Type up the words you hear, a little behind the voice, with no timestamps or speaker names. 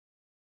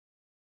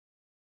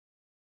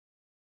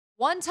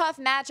One tough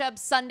matchup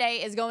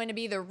Sunday is going to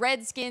be the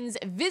Redskins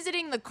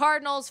visiting the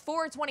Cardinals,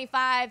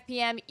 4:25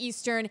 p.m.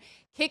 Eastern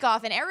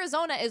kickoff. And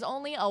Arizona is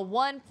only a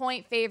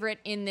 1-point favorite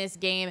in this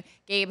game.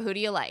 Gabe, who do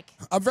you like?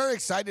 I'm very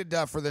excited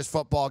for this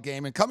football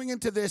game. And coming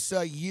into this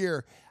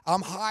year,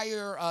 I'm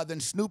higher than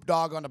Snoop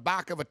Dogg on the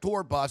back of a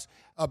tour bus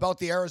about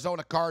the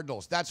Arizona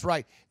Cardinals. That's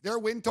right. Their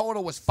win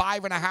total was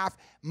 5.5,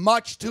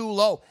 much too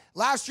low.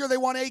 Last year, they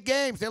won 8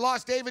 games. They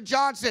lost David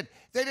Johnson.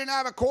 They didn't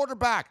have a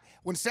quarterback.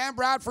 When Sam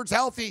Bradford's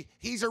healthy,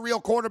 he's a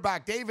real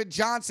quarterback. David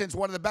Johnson's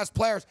one of the best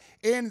players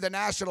in the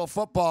National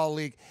Football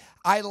League.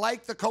 I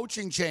like the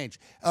coaching change.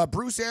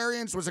 Bruce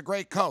Arians was a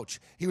great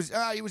coach. He was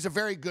a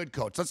very good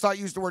coach. Let's not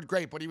use the word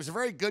great, but he was a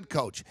very good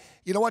coach.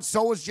 You know what?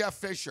 So was Jeff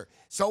Fisher.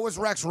 So was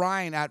Rex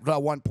Ryan at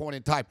one point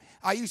in time.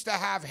 I used to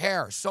have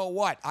hair. So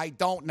what? I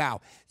don't now.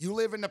 You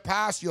live in the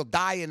past, you'll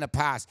die in the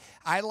past.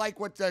 I like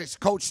what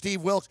Coach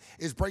Steve Wilks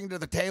is bringing to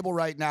the table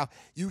right now.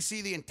 You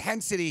see the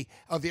intensity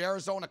of the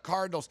Arizona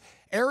Cardinals.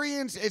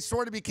 Arians, it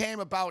sort of became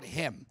about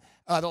him.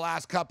 The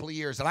last couple of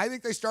years. And I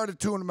think they started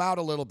tuning him out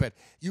a little bit.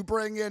 You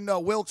bring in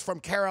Wilks from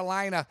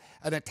Carolina,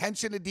 an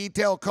attention to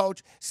detail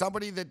coach,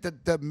 somebody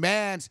that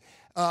demands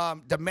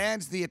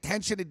the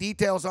attention to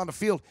details on the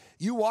field.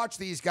 You watch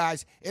these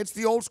guys. It's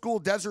the old school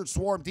Desert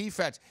Swarm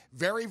defense.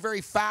 Very,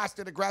 very fast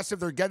and aggressive.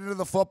 They're getting to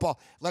the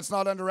football. Let's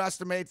not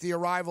underestimate the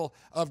arrival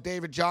of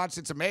David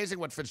Johnson. It's amazing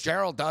what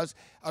Fitzgerald does.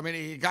 I mean,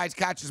 he guys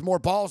catches more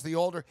balls the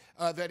older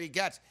that he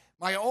gets.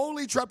 My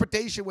only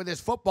trepidation with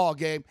this football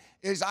game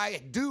is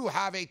I do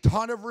have a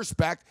ton of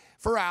respect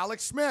for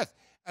Alex Smith.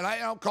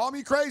 And call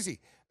me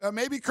crazy.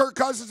 Maybe Kirk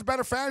Cousins is a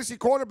better fantasy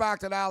quarterback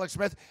than Alex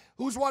Smith.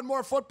 Who's won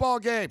more football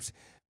games?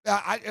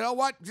 You know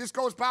what? This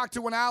goes back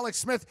to when Alex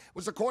Smith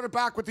was a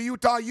quarterback with the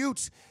Utah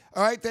Utes.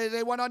 All right,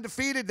 they went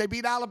undefeated. They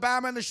beat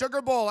Alabama in the Sugar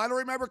Bowl. I don't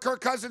remember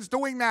Kirk Cousins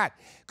doing that.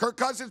 Kirk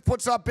Cousins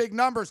puts up big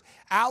numbers.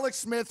 Alex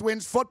Smith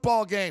wins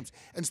football games.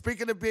 And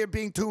speaking of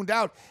being tuned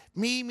out,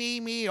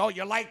 me. Oh,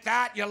 you like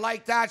that? You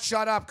like that?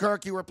 Shut up,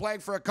 Kirk. You were playing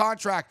for a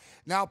contract.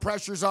 Now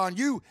pressure's on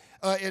you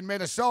in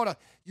Minnesota.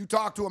 You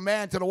talk to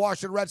the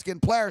Washington Redskins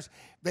players,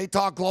 they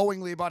talk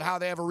glowingly about how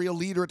they have a real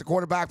leader at the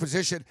quarterback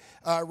position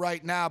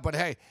right now. But,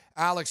 hey,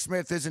 Alex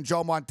Smith isn't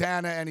Joe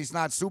Montana, and he's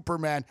not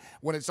Superman.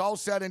 When it's all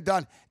said and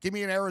done, give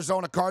me an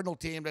Arizona Cardinal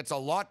team that's a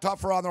lot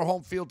tougher on their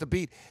home field to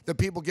beat than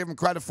people give them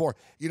credit for.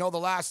 You know, the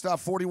last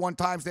 41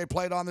 times they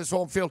played on this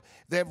home field,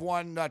 they've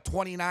won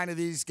 29 of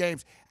these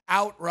games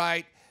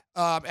outright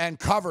and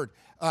covered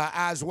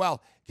as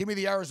well. Give me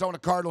the Arizona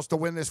Cardinals to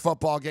win this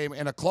football game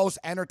in a close,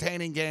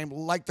 entertaining game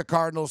like the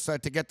Cardinals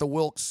to get the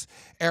Wilks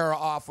era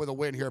off with a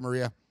win here,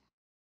 Maria.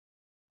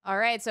 All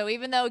right, so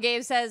even though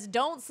Gabe says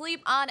don't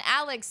sleep on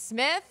Alex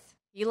Smith,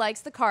 he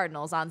likes the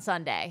Cardinals on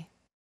Sunday.